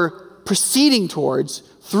 That we're proceeding towards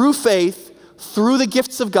through faith, through the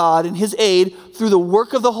gifts of God and his aid, through the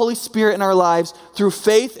work of the Holy Spirit in our lives, through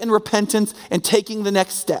faith and repentance and taking the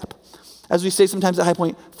next step. As we say sometimes at High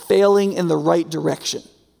Point, failing in the right direction,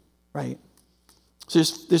 right? So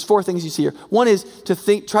there's four things you see here. One is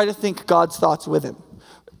to try to think God's thoughts with him.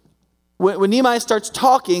 When Nehemiah starts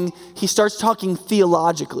talking, he starts talking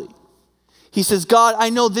theologically. He says, God,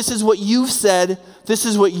 I know this is what you've said. This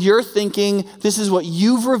is what you're thinking. This is what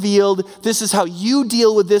you've revealed. This is how you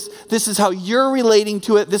deal with this. This is how you're relating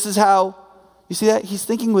to it. This is how, you see that? He's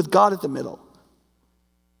thinking with God at the middle.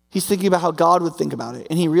 He's thinking about how God would think about it.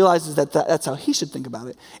 And he realizes that that's how he should think about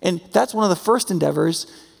it. And that's one of the first endeavors.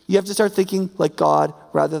 You have to start thinking like God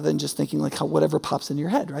rather than just thinking like how whatever pops into your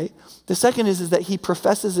head, right? The second is that he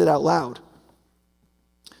professes it out loud,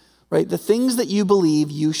 right? The things that you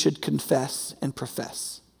believe you should confess and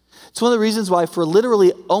profess. It's one of the reasons why for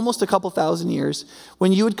literally almost a couple thousand years,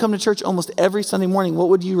 when you would come to church almost every Sunday morning, what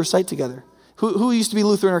would you recite together? Who used to be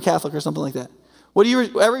Lutheran or Catholic or something like that? What do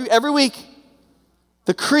you, every week?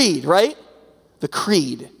 The creed, right? The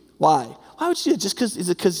creed. Why? Why would you do it? Just because, is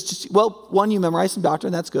it because, well, one, you memorize some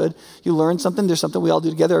doctrine, that's good. You learn something, there's something we all do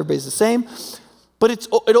together, everybody's the same. But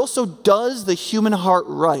it also does the human heart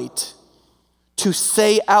right to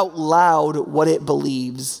say out loud what it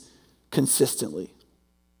believes consistently.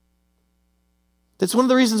 That's one of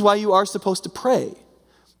the reasons why you are supposed to pray.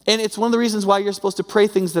 And it's one of the reasons why you're supposed to pray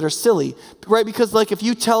things that are silly, right? Because like if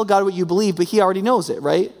you tell God what you believe, but he already knows it,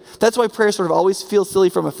 right? That's why prayer sort of always feels silly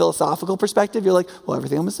from a philosophical perspective. You're like, well,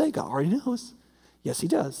 everything I'm going to say, God already knows. Yes, he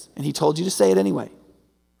does. And he told you to say it anyway,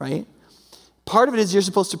 right? Part of it is you're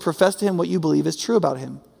supposed to profess to him what you believe is true about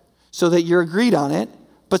him so that you're agreed on it,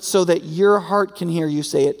 but so that your heart can hear you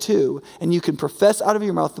say it too. And you can profess out of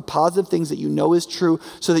your mouth the positive things that you know is true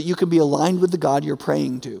so that you can be aligned with the God you're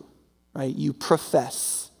praying to, right? You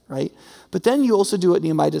profess. Right? But then you also do what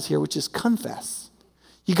Nehemiah does here, which is confess.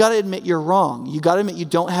 You got to admit you're wrong. You got to admit you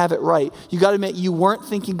don't have it right. You got to admit you weren't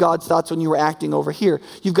thinking God's thoughts when you were acting over here.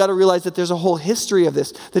 You've got to realize that there's a whole history of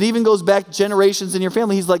this that even goes back generations in your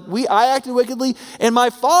family. He's like, I acted wickedly and my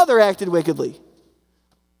father acted wickedly.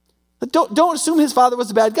 But don't assume his father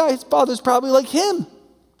was a bad guy. His father's probably like him.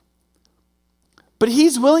 But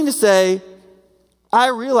he's willing to say, I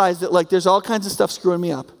realize that like there's all kinds of stuff screwing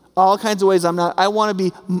me up. All kinds of ways I'm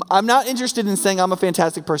not interested in saying I'm a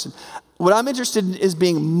fantastic person. What I'm interested in is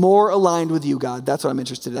being more aligned with you, God. That's what I'm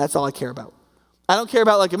interested in. That's all I care about. I don't care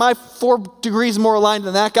about like, am I 4 degrees more aligned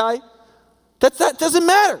than that guy? That doesn't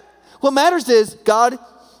matter. What matters is, God,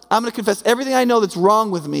 I'm going to confess everything I know that's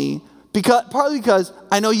wrong with me, partly because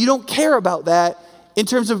I know you don't care about that in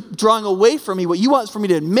terms of drawing away from me. What you want is for me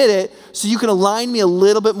to admit it so you can align me a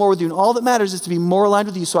little bit more with you. And all that matters is to be more aligned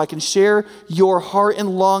with you so I can share your heart and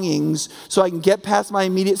longings, so I can get past my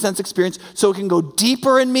immediate sense experience, so it can go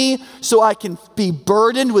deeper in me, so I can be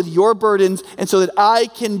burdened with your burdens, and so that I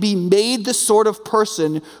can be made the sort of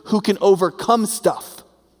person who can overcome stuff.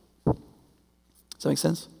 Does that make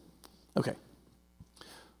sense? Okay.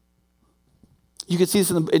 You can see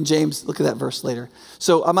this in James. Look at that verse later.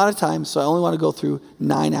 So I'm out of time, so I only want to go through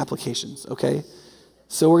 9 applications, okay?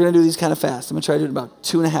 So we're going to do these kind of fast. I'm going to try to do it in about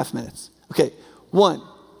 2.5 minutes. Okay, 1.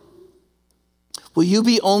 Will you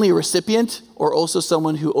be only a recipient or also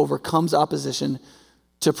someone who overcomes opposition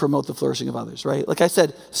to promote the flourishing of others, right? Like I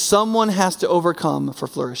said, someone has to overcome for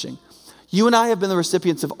flourishing. You and I have been the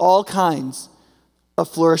recipients of all kinds of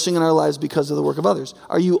flourishing in our lives because of the work of others.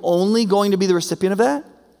 Are you only going to be the recipient of that?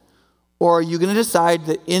 Or are you going to decide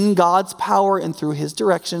that in God's power and through his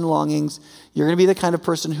direction and longings, you're going to be the kind of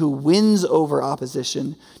person who wins over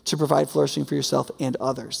opposition to provide flourishing for yourself and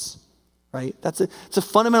others, right? It's a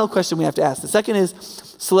fundamental question we have to ask. The second is,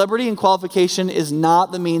 celebrity and qualification is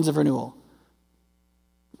not the means of renewal.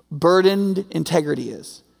 Burdened integrity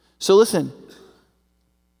is. So listen,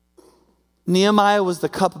 Nehemiah was the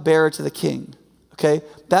cupbearer to the king, okay?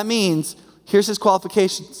 That means, here's his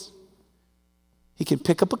qualifications. He can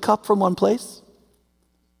pick up a cup from one place,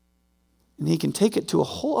 and he can take it to a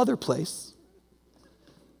whole other place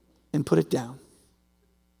and put it down.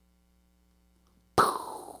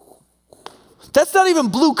 That's not even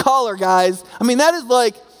blue collar, guys. I mean, that is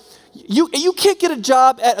like, you can't get a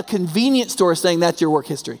job at a convenience store saying that's your work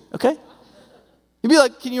history, okay? You'd be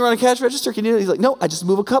like, can you run a cash register? Can you? He's like, no, I just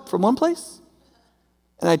move a cup from one place,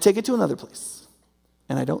 and I take it to another place,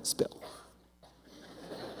 and I don't spill.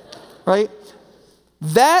 Right?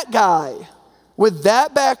 That guy with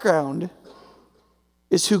that background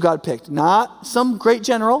is who God picked, not some great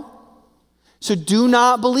general. So do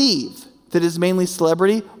not believe that it's mainly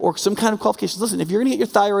celebrity or some kind of qualifications. Listen, if you're going to get your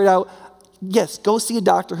thyroid out, yes, go see a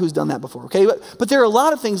doctor who's done that before, okay? But there are a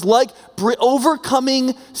lot of things like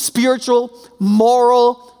overcoming spiritual,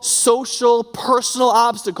 moral, social, personal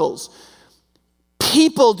obstacles.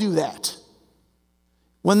 People do that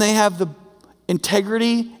when they have the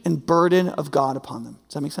integrity and burden of God upon them.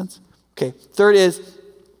 Does that make sense? Okay. Third is,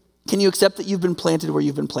 can you accept that you've been planted where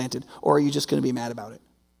you've been planted, or are you just going to be mad about it?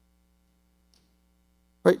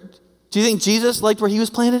 Right? Do you think Jesus liked where he was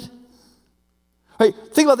planted? Right?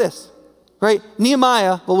 Think about this. Right?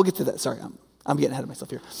 Nehemiah, well, we'll get to that. Sorry, I'm getting ahead of myself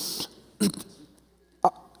here.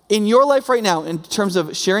 In your life right now, in terms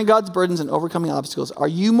of sharing God's burdens and overcoming obstacles, are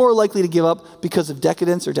you more likely to give up because of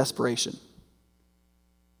decadence or desperation?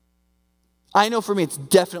 I know for me, it's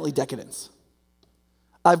definitely decadence.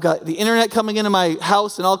 I've got the internet coming into my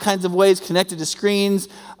house in all kinds of ways, connected to screens.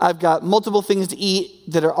 I've got multiple things to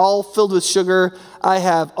eat that are all filled with sugar. I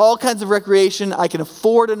have all kinds of recreation. I can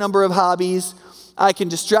afford a number of hobbies. I can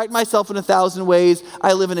distract myself in 1,000 ways.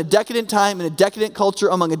 I live in a decadent time, in a decadent culture,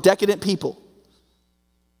 among a decadent people.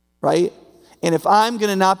 Right? And if I'm going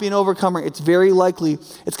to not be an overcomer, it's very likely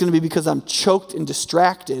it's going to be because I'm choked and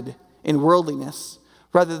distracted in worldliness,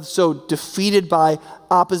 rather than so defeated by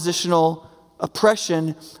oppositional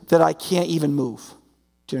oppression that I can't even move.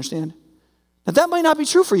 Do you understand? Now that might not be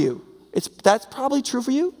true for you. That's probably true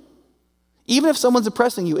for you. Even if someone's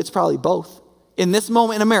oppressing you, it's probably both in this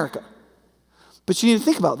moment in America. But you need to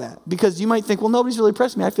think about that, because you might think, well, nobody's really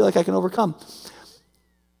oppressed me. I feel like I can overcome.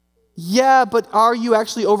 Yeah, but are you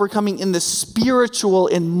actually overcoming in the spiritual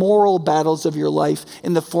and moral battles of your life,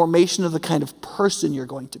 in the formation of the kind of person you're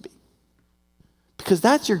going to be? Because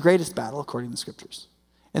that's your greatest battle, according to the scriptures.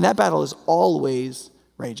 And that battle is always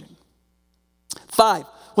raging. 5,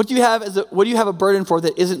 what do you have a burden for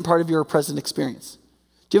that isn't part of your present experience?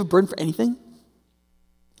 Do you have a burden for anything?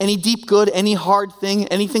 Any deep good, any hard thing,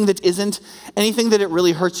 anything that isn't, anything that it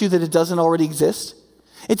really hurts you that it doesn't already exist?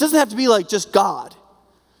 It doesn't have to be like just God.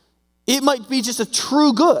 It might be just a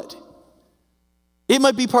true good. It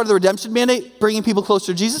might be part of the redemption mandate, bringing people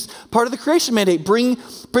closer to Jesus. Part of the creation mandate, bringing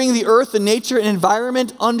the earth and nature and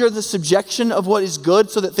environment under the subjection of what is good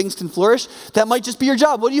so that things can flourish. That might just be your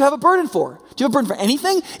job. What do you have a burden for? Do you have a burden for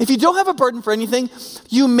anything? If you don't have a burden for anything,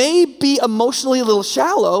 you may be emotionally a little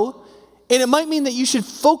shallow, and it might mean that you should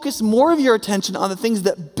focus more of your attention on the things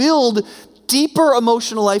that build deeper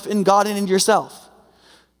emotional life in God and in yourself.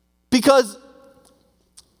 Because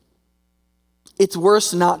it's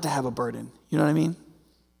worse not to have a burden. You know what I mean?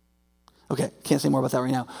 Okay, can't say more about that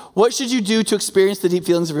right now. What should you do to experience the deep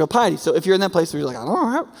feelings of real piety? So if you're in that place where you're like, I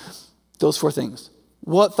don't know, those 4 things.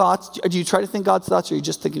 What thoughts? Do you try to think God's thoughts, or are you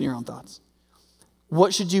just thinking your own thoughts?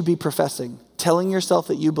 What should you be professing? Telling yourself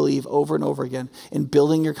that you believe over and over again, and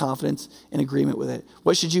building your confidence in agreement with it.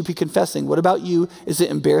 What should you be confessing? What about you is it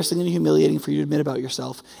embarrassing and humiliating for you to admit about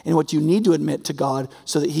yourself? And what you need to admit to God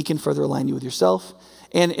so that he can further align you with yourself?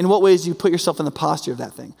 And in what ways do you put yourself in the posture of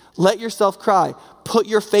that thing? Let yourself cry. Put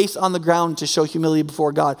your face on the ground to show humility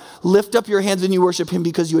before God. Lift up your hands when you worship him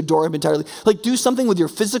because you adore him entirely. Like, do something with your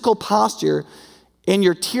physical posture and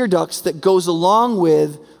your tear ducts that goes along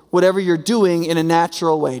with whatever you're doing in a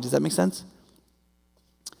natural way. Does that make sense?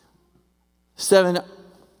 7,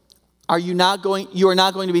 you are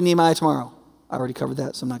not going to be Nehemiah tomorrow. I already covered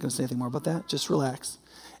that, so I'm not going to say anything more about that. Just relax.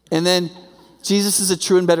 And then, Jesus is a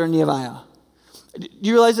true and better Nehemiah. Do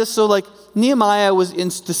you realize this? So like Nehemiah was in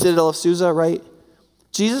the citadel of Susa, right?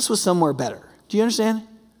 Jesus was somewhere better. Do you understand?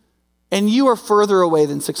 And you are further away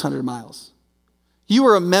than 600 miles. You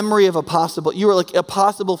were a memory of you were like a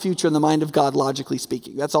possible future in the mind of God, logically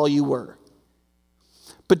speaking. That's all you were.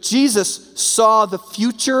 But Jesus saw the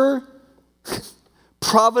future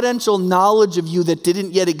providential knowledge of you that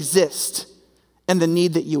didn't yet exist and the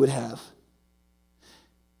need that you would have.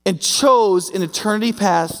 And chose in eternity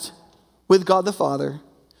past with God the Father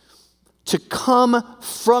to come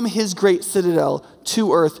from his great citadel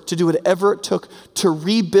to earth to do whatever it took to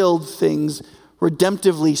rebuild things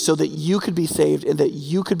redemptively so that you could be saved and that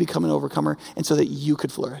you could become an overcomer and so that you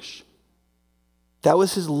could flourish. That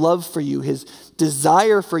was his love for you, his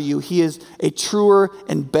desire for you. He is a truer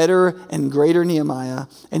and better and greater Nehemiah,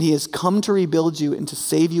 and he has come to rebuild you and to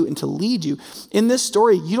save you and to lead you. In this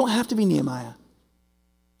story, you don't have to be Nehemiah.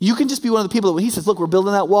 You can just be one of the people that when he says, look, we're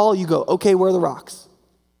building that wall, you go, okay, where are the rocks?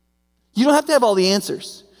 You don't have to have all the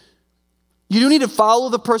answers. You do need to follow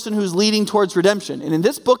the person who's leading towards redemption. And in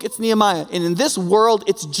this book, it's Nehemiah. And in this world,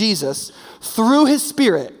 it's Jesus through his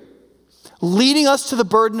Spirit leading us to the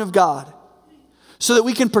burden of God so that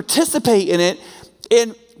we can participate in it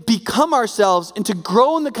and become ourselves and to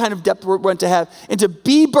grow in the kind of depth we're meant to have and to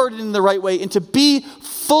be burdened in the right way and to be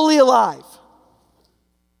fully alive.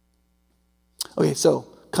 Okay, so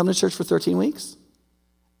come to church for 13 weeks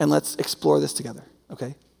and let's explore this together,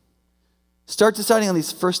 okay? Start deciding on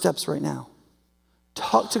these first steps right now.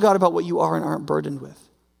 Talk to God about what you are and aren't burdened with.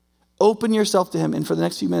 Open yourself to him, and for the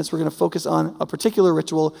next few minutes, we're going to focus on a particular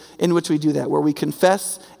ritual in which we do that, where we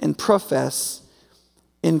confess and profess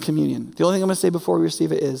in communion. The only thing I'm going to say before we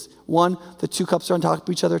receive it is, 1, the 2 cups are on top of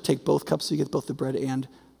each other. Take both cups so you get both the bread and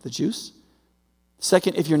the juice.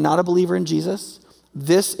 2nd, if you're not a believer in Jesus,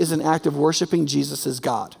 this is an act of worshiping Jesus as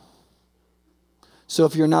God. So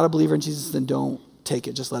if you're not a believer in Jesus, then don't take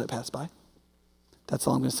it. Just let it pass by. That's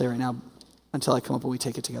all I'm going to say right now until I come up and we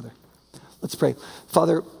take it together. Let's pray.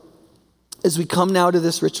 Father, as we come now to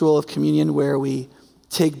this ritual of communion where we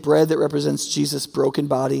take bread that represents Jesus' broken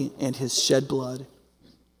body and his shed blood,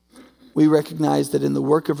 we recognize that in the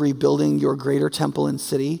work of rebuilding your greater temple and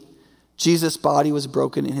city, Jesus' body was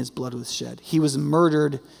broken and his blood was shed. He was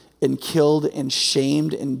murdered and killed and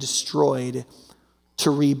shamed and destroyed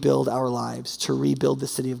to rebuild our lives, to rebuild the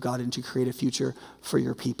city of God and to create a future for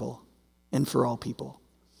your people and for all people.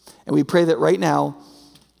 And we pray that right now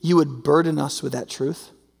you would burden us with that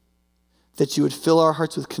truth, that you would fill our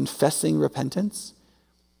hearts with confessing repentance,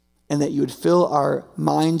 and that you would fill our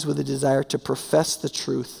minds with a desire to profess the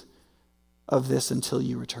truth of this until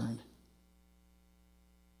you return.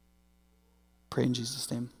 Pray in Jesus'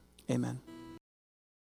 name. Amen.